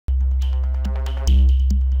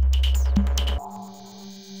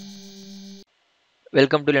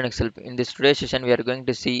Welcome to Linux Help. In this today's session, we are going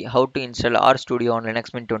to see how to install RStudio on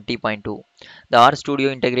Linux Mint 20.2. The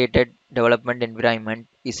RStudio Integrated Development Environment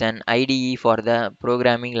is an IDE for the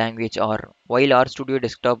programming language R. While RStudio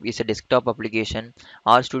Desktop is a desktop application,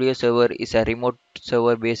 RStudio Server is a remote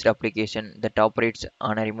server-based application that operates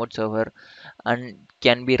on a remote server and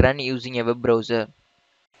can be run using a web browser.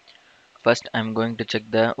 First, I'm going to check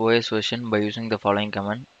the OS version by using the following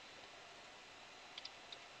command.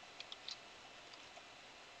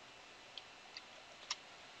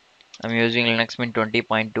 I'm using Linux Mint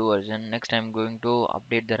 20.2 version. Next, I'm going to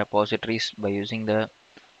update the repositories by using the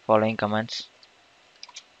following commands.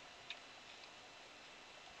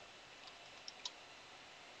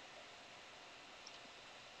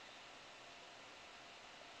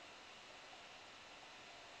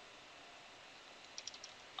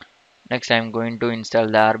 Next, I'm going to install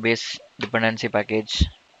the RBase dependency package.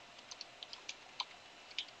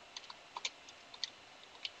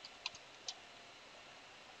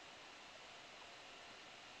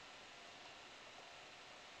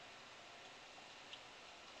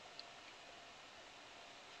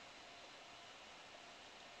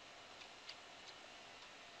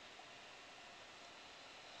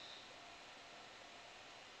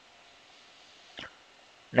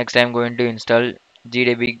 Next, I'm going to install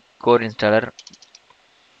Gdb Core installer.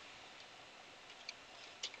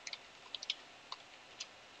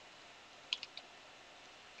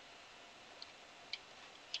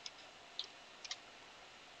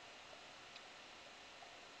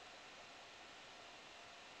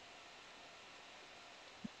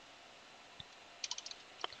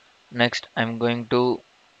 Next, I'm going to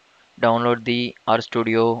download the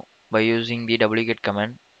RStudio by using the wget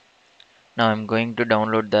command. Now, I'm going to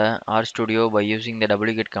download the RStudio by using the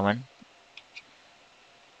wget command.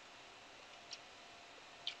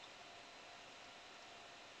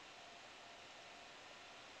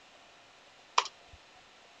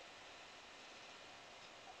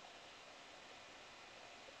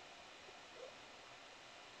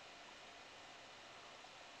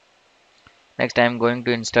 Next, I'm going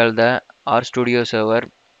to install the RStudio Server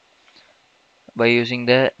by using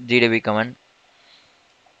the gdb command.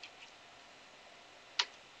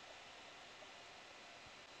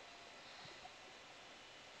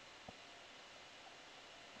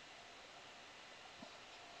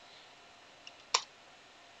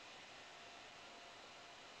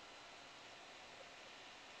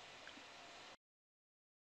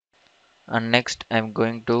 And next, I'm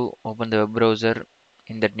going to open the web browser.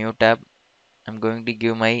 In that new tab, I'm going to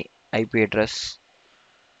give my IP address,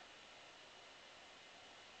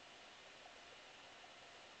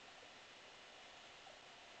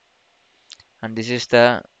 and this is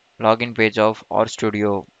the login page of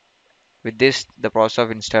RStudio. With this, the process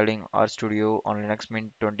of installing RStudio on Linux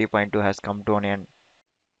Mint 20.2 has come to an end.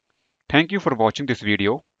 Thank you for watching this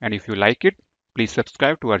video, and if you like it, please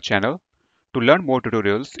subscribe to our channel. To learn more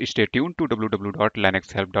tutorials, stay tuned to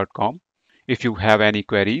www.linuxhelp.com. If you have any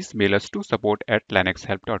queries, mail us to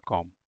support@linuxhelp.com.